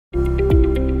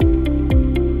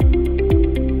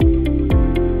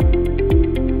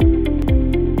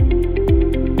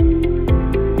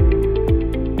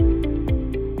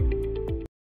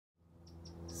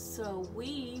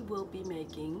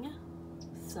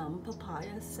some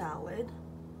papaya salad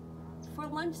for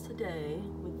lunch today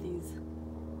with these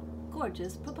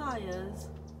gorgeous papayas.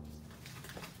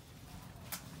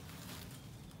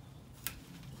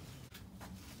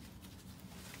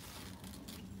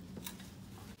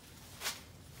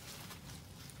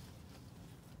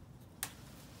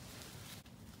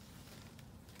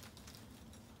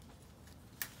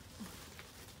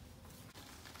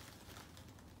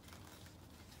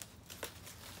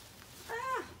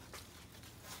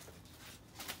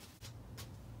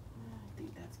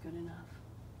 Good enough.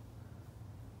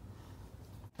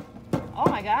 Oh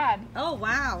my God. Oh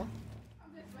wow.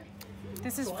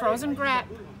 This is frozen crab.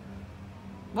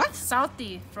 What?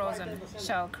 Salty frozen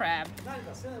shell crab.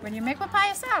 When you make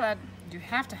papaya salad, you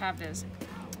have to have this.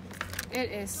 It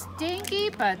is stinky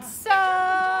but so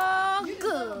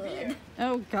good.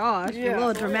 Oh gosh, Yeah. a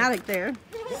little dramatic there.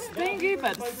 Stinky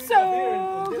but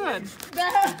so good.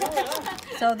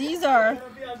 So these are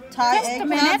Thai Just a eggplant.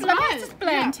 minute, let me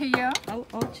explain to you. Oh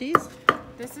jeez.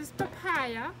 This is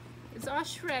papaya. It's all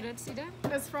shredded, see that?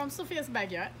 That's from Sophia's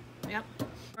backyard. Yep.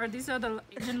 Or these are the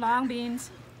Asian long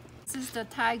beans. This is the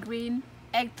Thai green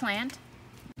eggplant.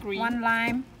 Green. 1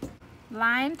 lime.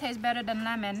 Lime tastes better than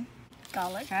lemon.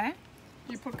 Garlic. Okay.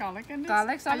 You put garlic in this?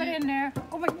 Garlic's already in there.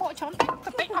 Oh my God,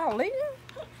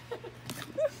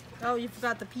 Oh, you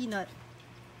forgot the peanut.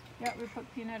 Yep, we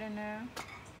put peanut in there.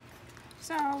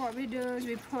 So what we do is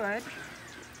we put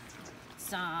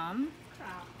some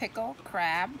pickled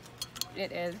crab.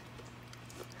 It is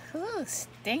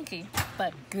stinky,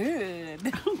 but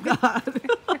good. Oh God.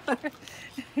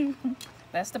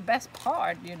 That's the best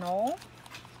part, you know.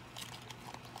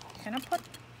 Gonna put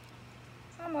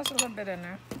almost a little bit in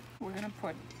there. We're gonna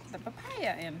put the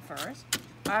papaya in first.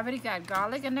 I already got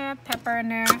garlic in there, pepper in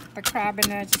there, the crab in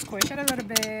there. Just squish it a little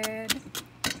bit.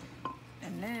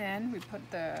 And then we put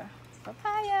the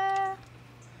papaya.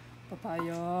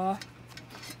 Papaya.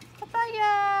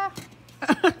 Papaya.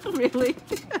 Really?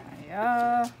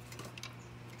 Papaya.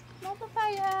 More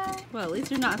papaya. Well, at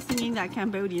least you're not singing that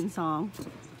Cambodian song.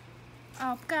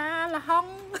 Oh, lahong.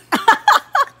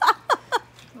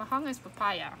 Lahong is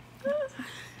papaya.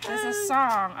 There's a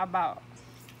song about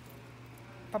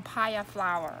papaya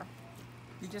flower.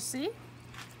 You just see?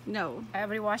 No. I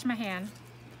already washed my hand.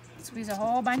 Squeeze a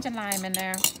whole bunch of lime in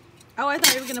there. Oh, I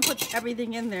thought you were gonna put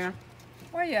everything in there,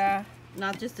 Oh yeah,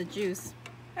 not just the juice.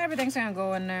 everything's gonna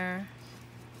go in there.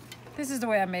 This is the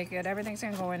way I make it. Everything's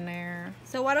gonna go in there.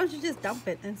 So why don't you just dump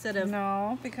it instead of?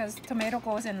 No, because tomato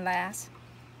goes in last.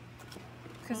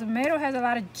 Because tomato has a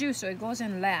lot of juice, so it goes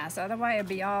in last. Otherwise, it'd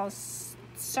be all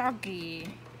soggy.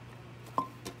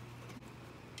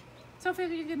 Sophie,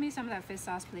 could you give me some of that fish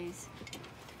sauce, please?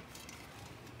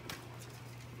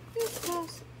 Fish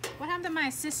sauce. What happened to my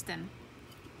assistant?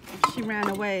 She ran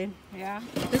away. Yeah,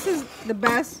 This is the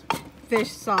best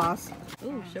fish sauce.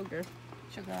 Ooh, sugar.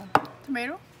 sugar.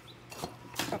 Tomato?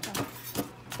 Okay.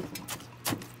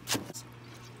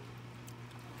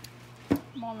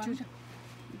 More lemon.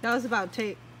 That was about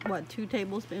what, 2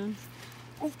 tablespoons?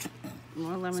 Oh.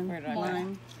 More lemon, Spread it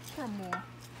lime. Pour more.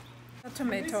 A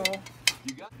tomato.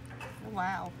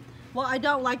 Wow. Well, I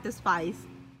don't like the spice.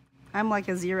 I'm like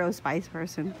a 0 spice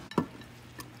person.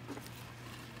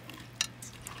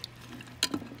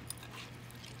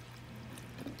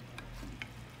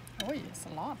 Oh yes,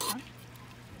 a lot, huh?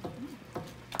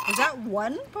 Is that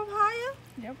 1 papaya?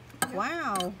 Yep.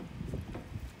 Wow.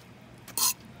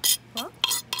 Well,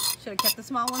 should have kept the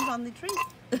small ones on the tree.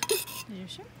 You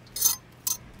should.